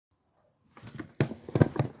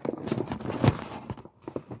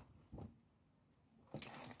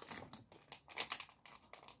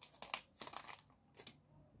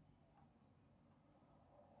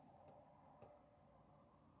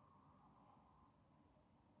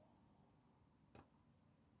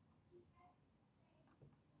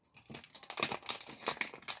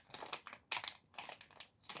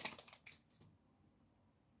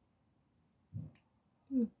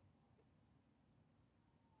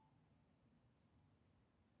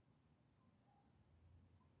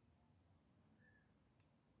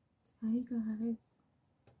Hey guys,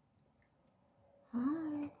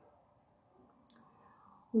 hi,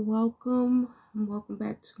 welcome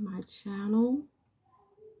back to my channel.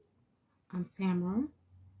 I'm Tamara.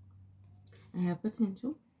 I have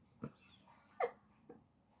potential.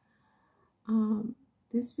 um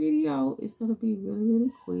this video is going to be really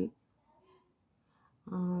quick.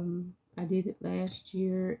 I did it last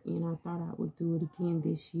year and I thought I would do it again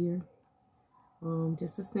this year.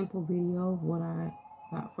 Just a simple video of what I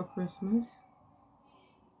got for Christmas.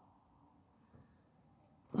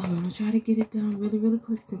 I'm gonna try to get it done really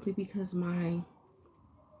quick, simply because my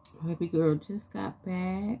baby girl just got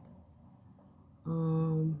back.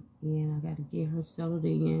 And I gotta get her settled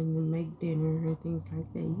in and make dinner and things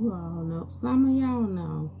like that. You all know, some of y'all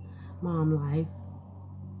know mom life.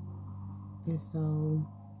 And so,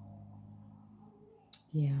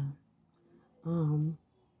 yeah.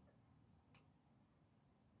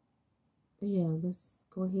 But yeah, let's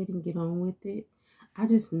go ahead and get on with it. I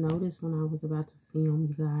just noticed when I was about to film,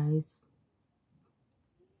 you guys,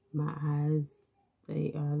 my eyes,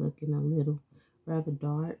 they are looking a little rather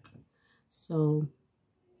dark. So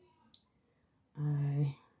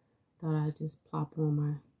I thought I'd just plop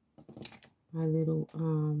on my little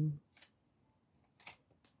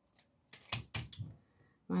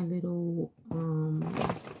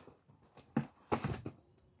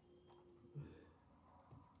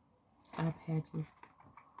eye patches.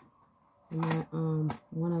 And my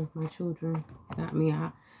one of my children got me,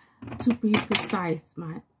 to be precise,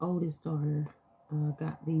 my oldest daughter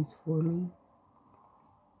got these for me.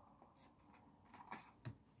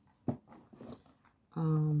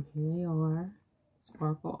 Here they are,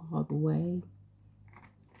 sparkle all the way.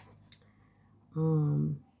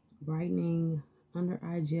 Brightening under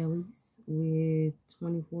eye jellies with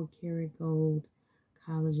 24 karat gold,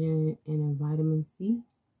 collagen, and vitamin C.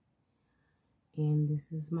 And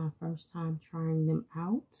this is my first time trying them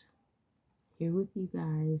out here with you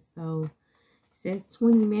guys. So it says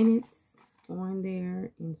 20 minutes on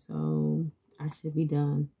there, and so I should be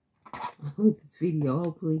done with this video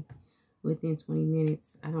hopefully within 20 minutes.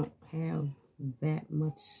 I don't have that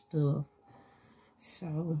much stuff,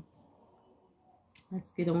 so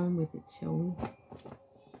let's get on with it, shall we?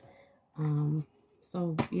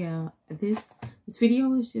 So yeah, this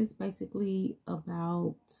video is just basically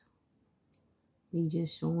about me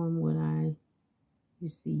just showing what I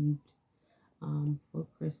received for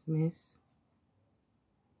Christmas.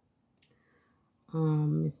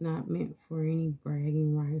 It's not meant for any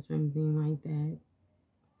bragging rights or anything like that.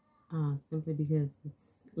 Simply because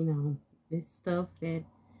it's, you know, it's stuff that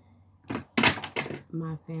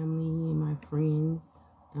my family and my friends,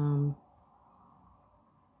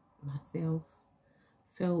 myself,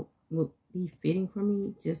 felt would be fitting for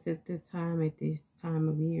me just at this time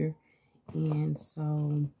of year. And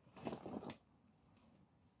so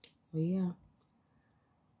yeah.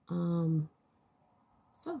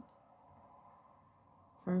 So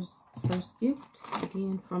first gift,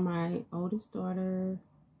 again, from my oldest daughter.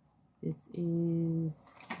 This is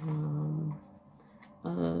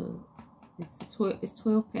it's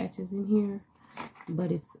 12 patches in here,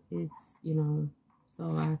 but it's you know,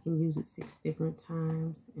 so I can use it 6 different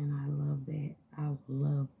times, and I love that. I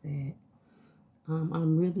love that.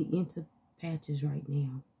 I'm really into patches right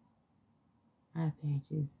now, eye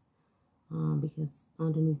patches, because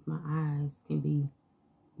underneath my eyes can be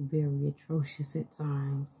very atrocious at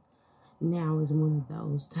times. Now is one of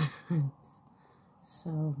those times.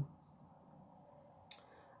 So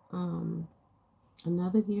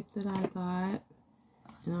another gift that I got,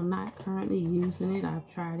 and I'm not currently using it. I've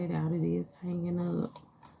tried it out. It is hanging up.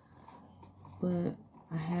 But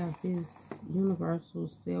I have this universal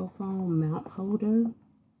cell phone mount holder.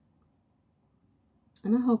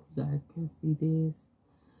 And I hope you guys can see this,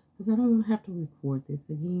 because I don't want to have to record this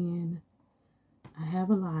again. I have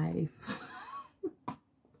a life.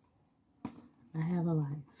 I have a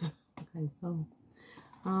life. Okay, so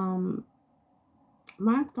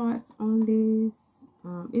my thoughts on this,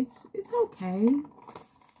 it's okay.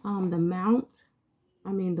 The mount,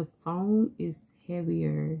 the phone is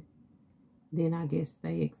heavier than I guess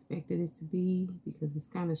they expected it to be, because it's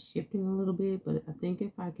kind of shifting a little bit. But I think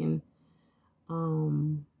if I can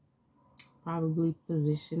probably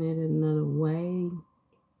position it another way,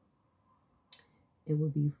 it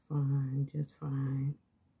would be fine, just fine.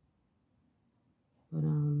 But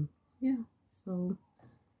yeah, so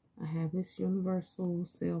I have this universal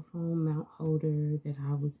cell phone mount holder that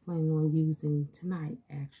I was planning on using tonight,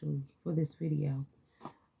 actually, for this video.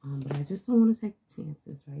 But I just don't want to take the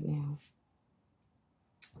chances right now.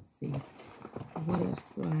 Let's see, what else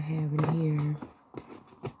do I have in here?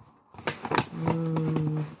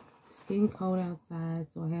 getting cold outside,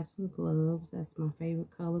 so I have some gloves. That's my favorite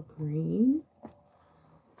color, green.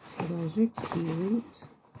 So those are cute.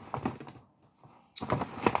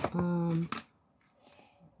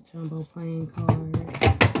 Jumbo playing card.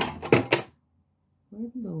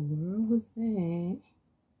 What in the world was that?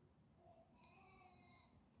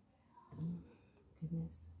 Oh,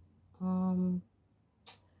 goodness.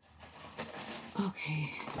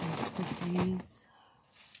 Okay, let's put these.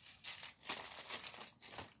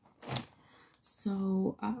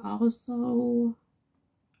 So I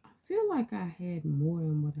feel like I had more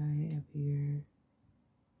than what I have here.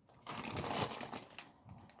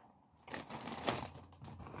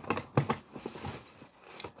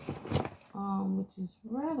 Which is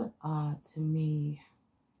rather odd to me.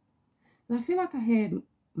 I feel like I had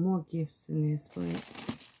more gifts than this, but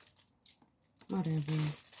whatever.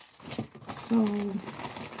 So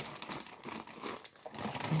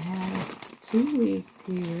I have 2 wigs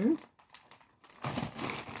here.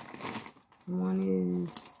 One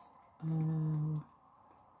is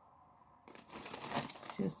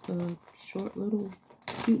just a short little,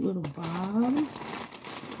 cute little bob.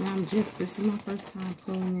 And this is my first time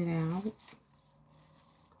pulling it out.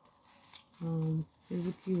 Here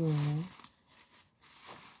with you all.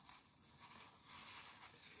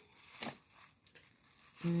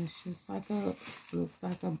 And it's just like looks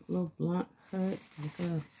like a little blunt cut,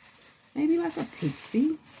 maybe like a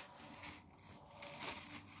pixie.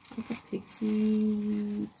 Like a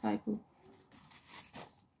pixie type of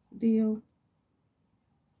deal.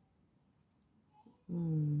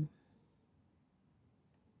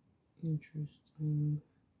 Interesting.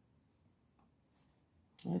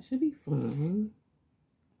 That should be fun.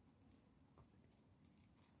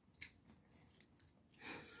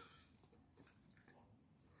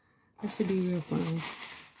 That should be real fun.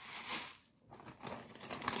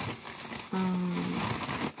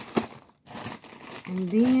 And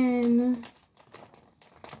then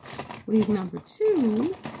wig number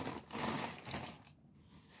 2.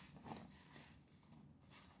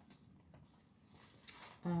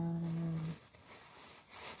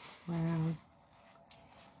 Wow.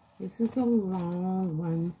 This is a long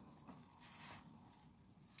one.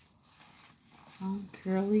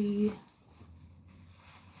 Curly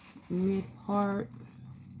mid part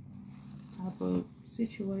type of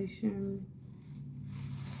situation.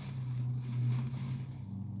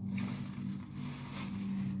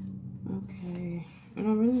 Okay. I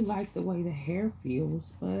don't really like the way the hair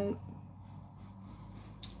feels, but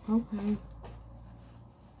okay.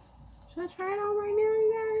 Should I try it on right now,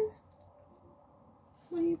 you guys?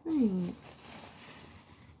 What do you think?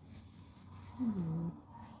 Nah.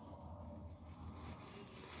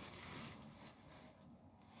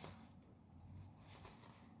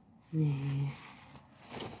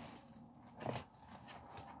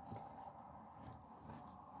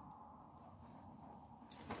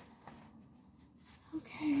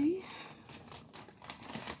 Okay.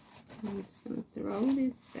 I'm just gonna throw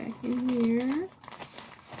this back in here.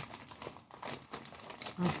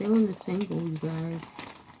 I'm feeling the tingle, you guys.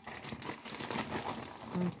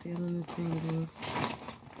 I'm feeling the tingle.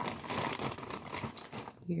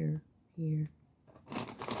 Here.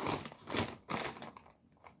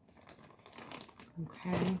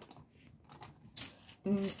 Okay.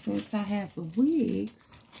 And since I have the wigs,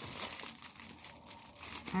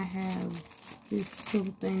 I have this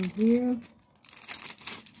little thing here.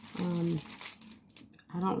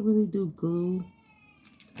 I don't really do glue.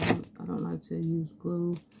 I don't like to use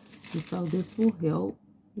glue. And so this will help.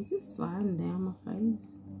 Is this sliding down my face?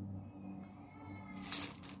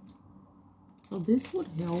 So this would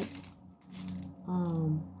help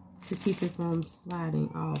to keep it from sliding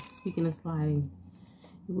off. Speaking of sliding,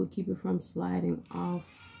 it would keep it from sliding off,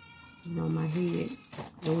 you know, my head.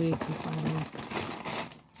 The wig can slide off.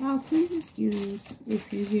 Y'all, please excuse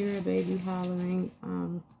if you hear a baby hollering.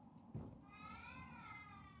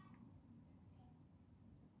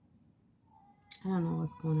 I don't know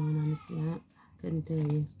what's going on, honestly. I couldn't tell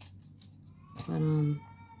you. But,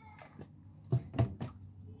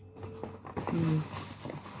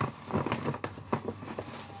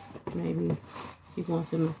 maybe she wants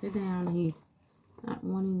him to sit down and he's not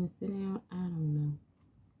wanting to sit down. I don't know.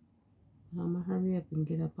 But I'm going to hurry up and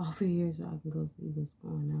get up off of here so I can go see what's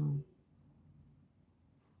going on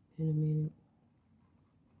in a minute.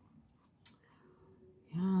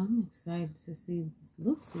 Yeah, I'm excited to see what this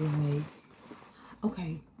looks like.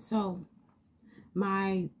 Okay, so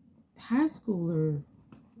my high schooler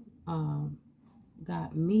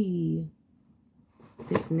got me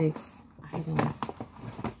this next item.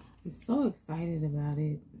 I'm so excited about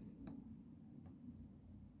it.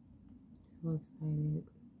 So excited.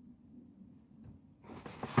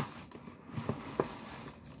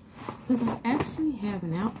 Because I actually have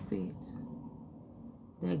an outfit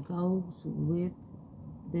that goes with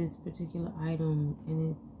this particular item,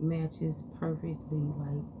 and it matches perfectly.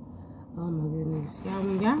 Like, oh my goodness, y'all,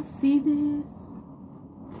 when y'all see this,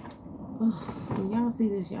 when y'all see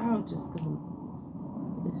this, y'all just gonna,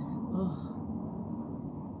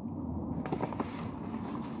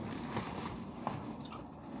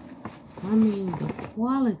 I mean, the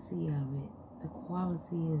quality of it, the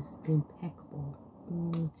quality is impeccable.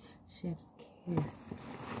 Chef's kiss.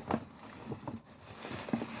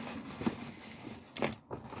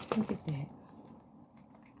 Look at that.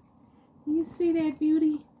 You see that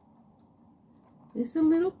beauty? It's a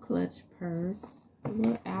little clutch purse. A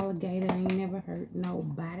little alligator ain't never hurt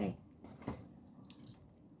nobody.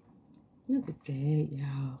 Look at that,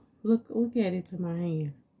 y'all. Look at it to my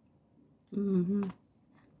hand.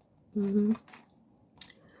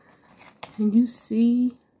 Can you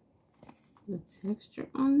see the texture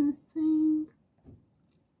on this thing?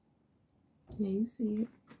 Yeah, you see it.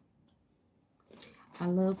 I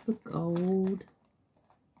love the gold.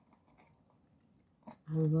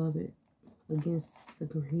 I love it against the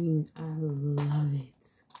green. I love it.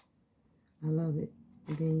 I love it.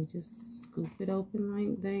 And then you just scoop it open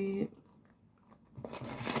like that.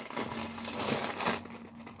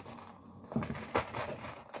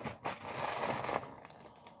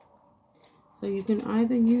 So you can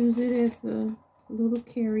either use it as a little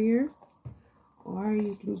carrier, or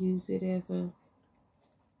you can use it as a,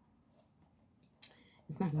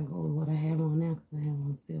 it's not going to go with what I have on now because I have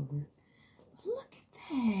on silver. But look at that.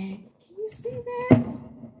 Can you see that?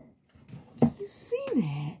 Can you see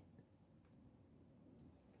that?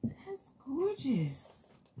 That's gorgeous.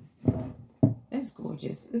 That's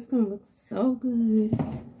gorgeous. It's going to look so good.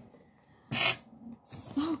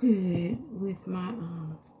 So good with my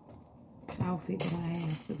outfit that I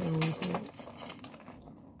have to go with it.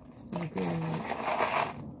 So good.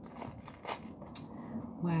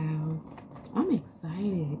 Wow. I'm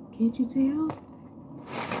excited. Can't you tell?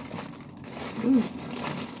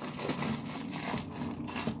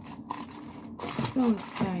 So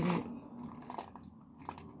excited.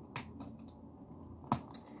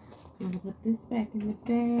 I'm going to put this back in the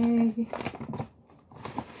bag.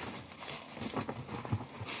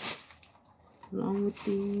 Along with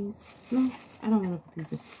these. No, I don't want to put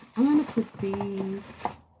these in. I'm going to put these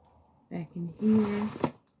back in here.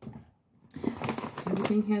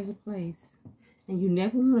 Everything has a place. And you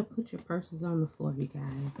never want to put your purses on the floor, you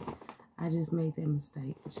guys. I just made that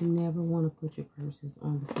mistake. But you never want to put your purses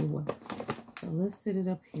on the floor. So let's set it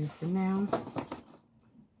up here for now.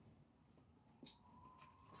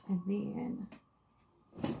 And then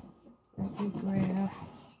let me grab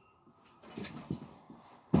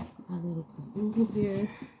my little caboodle here.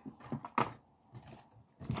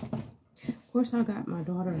 Of course, I got my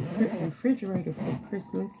daughter a refrigerator for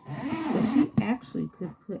Christmas, but she actually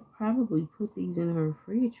could probably put these in her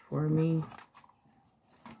fridge for me.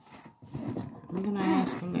 I'm gonna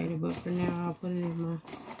ask her later, but for now, I'll put it in my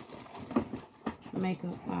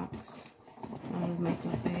makeup box, my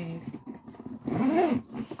makeup bag.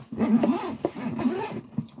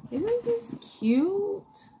 Isn't this cute?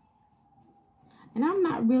 And I'm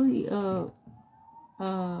not really a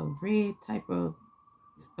red type of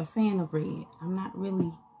a fan of red. I'm not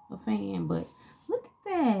really a fan, but look at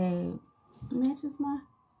that. It matches my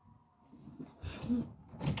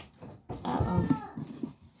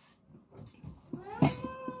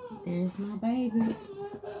there's my baby.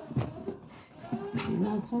 She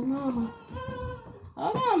wants her mama.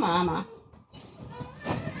 Hold on, mama.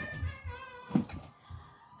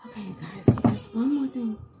 Okay, you guys, so there's one more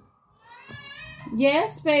thing.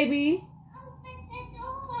 Yes, baby.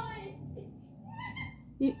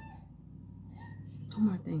 One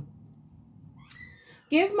more thing.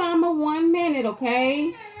 Give mama 1 minute,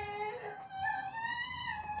 okay?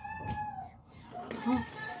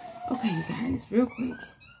 Okay, you guys, real quick.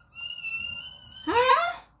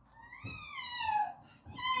 Huh?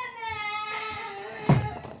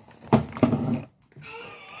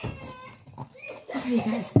 Okay, you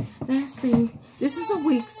guys, last thing. This is a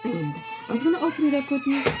week's thing. I was going to open it up with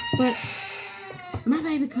you, but my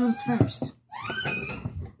baby comes first.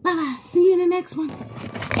 Bye-bye. See you in the next one.